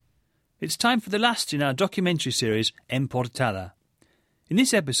It's time for the last in our documentary series, En Portada. In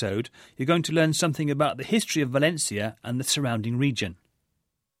this episode, you're going to learn something about the history of Valencia and the surrounding region.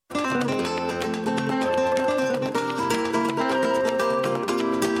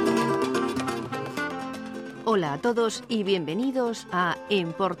 Hola a todos y bienvenidos a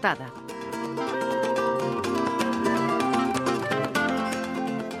En Portada.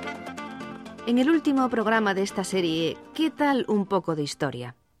 En el último programa de esta serie, ¿qué tal un poco de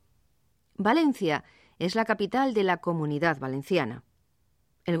historia? Valencia es la capital de la Comunidad Valenciana.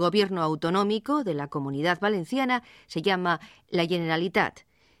 El gobierno autonómico de la Comunidad Valenciana se llama la Generalitat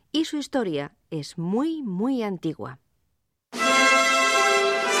y su historia es muy, muy antigua.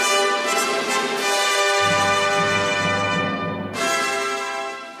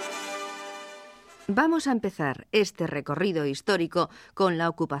 Vamos a empezar este recorrido histórico con la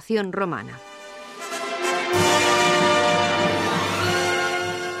ocupación romana.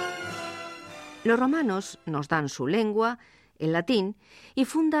 Los romanos nos dan su lengua, el latín, y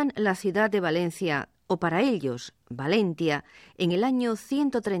fundan la ciudad de Valencia, o para ellos, Valentia, en el año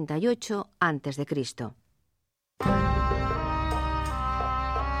 138 a.C.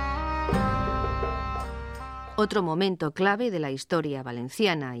 Otro momento clave de la historia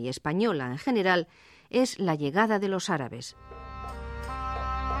valenciana y española en general es la llegada de los árabes.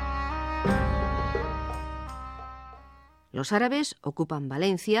 Los árabes ocupan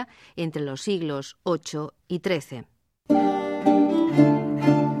Valencia entre los siglos VIII y XIII.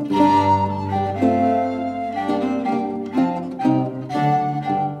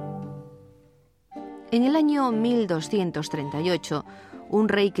 En el año 1238, un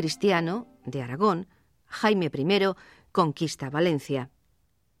rey cristiano de Aragón, Jaime I, conquista Valencia.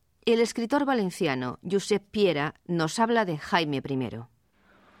 El escritor valenciano Josep Piera nos habla de Jaime I.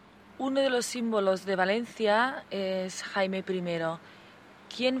 Uno de los símbolos de Valencia es Jaime I.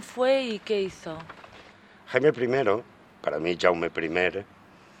 ¿Quién fue y qué hizo? Jaime I, para mí Jaume I,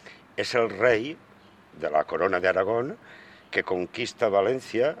 es el rey de la corona de Aragón que conquista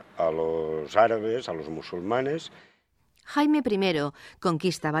Valencia a los árabes, a los musulmanes. Jaime I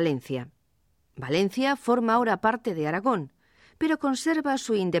conquista Valencia. Valencia forma ahora parte de Aragón, pero conserva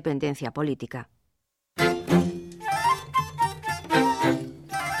su independencia política.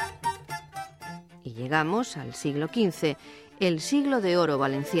 Y llegamos al siglo XV, el siglo de oro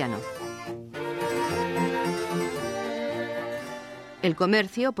valenciano. El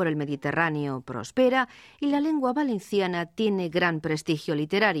comercio por el Mediterráneo prospera y la lengua valenciana tiene gran prestigio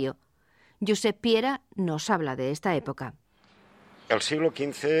literario. Josep Piera nos habla de esta época. El siglo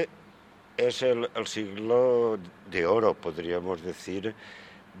XV es el siglo de oro, podríamos decir,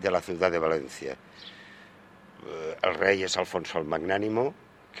 de la ciudad de Valencia. El rey es Alfonso el Magnánimo,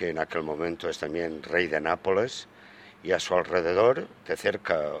 que en aquel momento es también rey de Nápoles, y a su alrededor, de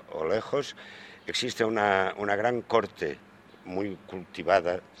cerca o lejos, existe una gran corte muy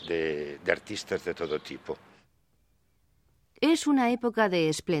cultivada de artistas de todo tipo. Es una época de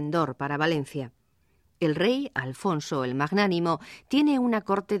esplendor para Valencia. El rey, Alfonso el Magnánimo, tiene una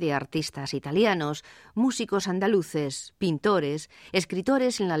corte de artistas italianos, músicos andaluces, pintores,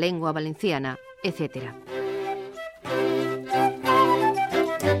 escritores en la lengua valenciana, etc.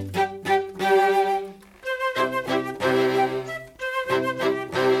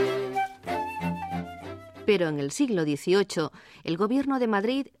 Pero en el siglo XVIII, el gobierno de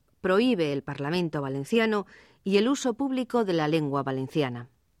Madrid prohíbe el Parlamento valenciano y el uso público de la lengua valenciana.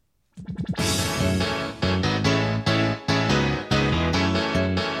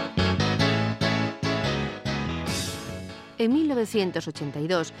 En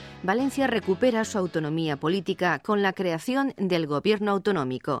 1982, Valencia recupera su autonomía política con la creación del gobierno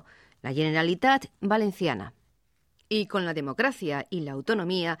autonómico, la Generalitat Valenciana. Y con la democracia y la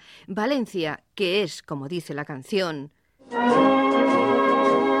autonomía, Valencia, que es, como dice la canción,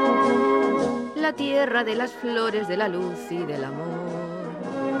 la tierra de las flores, de la luz y del amor,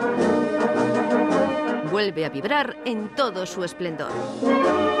 vuelve a vibrar en todo su esplendor.